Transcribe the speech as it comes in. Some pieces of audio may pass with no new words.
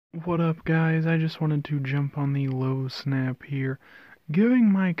What up, guys? I just wanted to jump on the low snap here, giving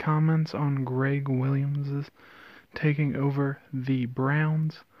my comments on Gregg Williams' taking over the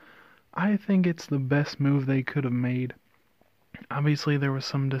Browns. I think it's the best move they could have made. Obviously, there was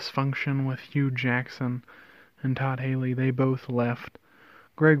some dysfunction with Hugh Jackson and Todd Haley. They both left.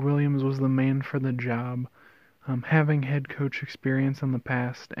 Gregg Williams was the man for the job. Having head coach experience in the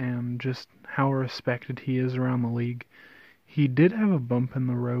past and just how respected he is around the league. He did have a bump in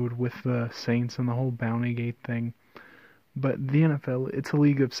the road with the Saints and the whole Bounty Gate thing, but the NFL, it's a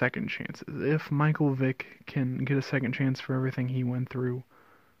league of second chances. If Michael Vick can get a second chance for everything he went through,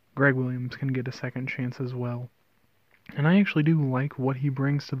 Gregg Williams can get a second chance as well. And I actually do like what he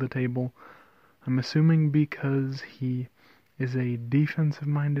brings to the table. I'm assuming because he is a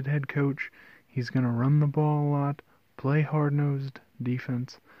defensive-minded head coach, he's going to run the ball a lot, play hard-nosed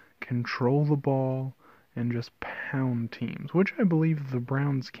defense, control the ball, and just pound teams, which I believe the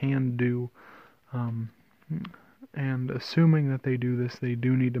Browns can do. And assuming that they do this, they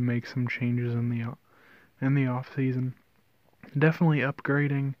do need to make some changes in the off season. Definitely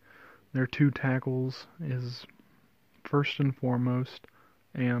upgrading their two tackles is first and foremost,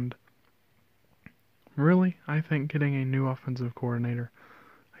 and really, I think getting a new offensive coordinator.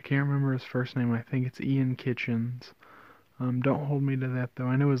 I can't remember his first name. I think it's Ian Kitchens. Don't hold me to that, though.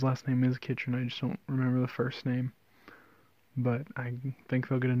 I know his last name is Kitchen. I just don't remember the first name. But I think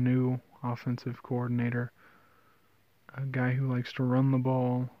they'll get a new offensive coordinator, a guy who likes to run the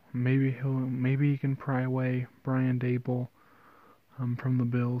ball. Maybe he can pry away Brian Dable from the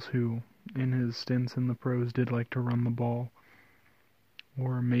Bills, who in his stints in the pros did like to run the ball.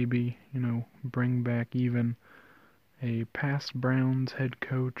 Or maybe, bring back even a past Browns head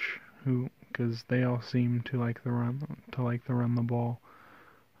coach who, because they all seem to like the run the ball.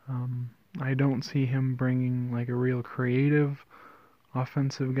 I don't see him bringing like a real creative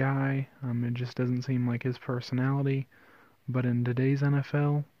offensive guy. It just doesn't seem like his personality. But in today's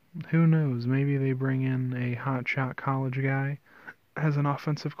NFL, who knows? Maybe they bring in a hotshot college guy as an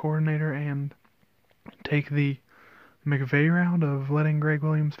offensive coordinator and take the McVay route of letting Gregg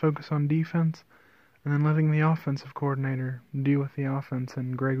Williams focus on defense and then letting the offensive coordinator deal with the offense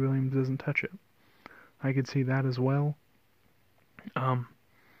and Gregg Williams doesn't touch it. I could see that as well.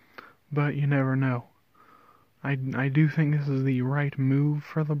 But you never know. I do think this is the right move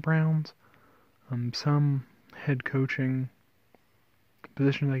for the Browns. Some head coaching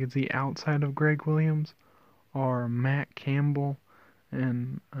positions I could see outside of Gregg Williams are Matt Campbell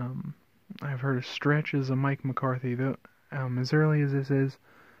and I've heard a stretch as a Mike McCarthy. As early as this is,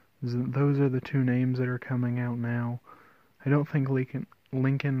 those are the two names that are coming out now. I don't think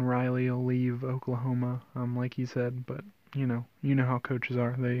Lincoln Riley will leave Oklahoma, like he said, but you know how coaches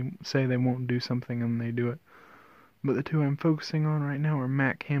are. They say they won't do something and they do it. But the two I'm focusing on right now are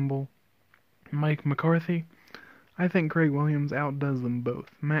Matt Campbell, Mike McCarthy. I think Gregg Williams outdoes them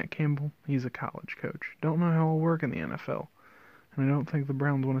both. Matt Campbell, he's a college coach. Don't know how he'll work in the NFL. And I don't think the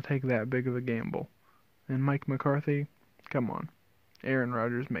Browns want to take that big of a gamble. And Mike McCarthy, come on. Aaron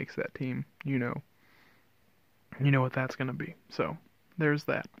Rodgers makes that team. You know what that's going to be. So, there's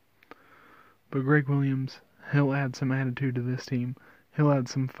that. But Gregg Williams, he'll add some attitude to this team. He'll add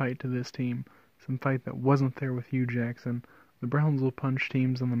some fight to this team. Some fight that wasn't there with Hugh Jackson. The Browns will punch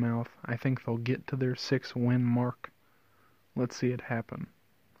teams in the mouth. I think they'll get to their 6-win mark. Let's see it happen.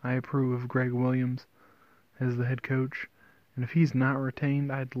 I approve of Gregg Williams as the head coach. And if he's not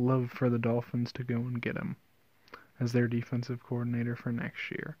retained, I'd love for the Dolphins to go and get him as their defensive coordinator for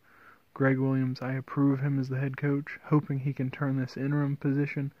next year. Gregg Williams, I approve him as the head coach, hoping he can turn this interim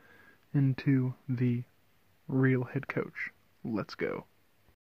position into the real head coach. Let's go.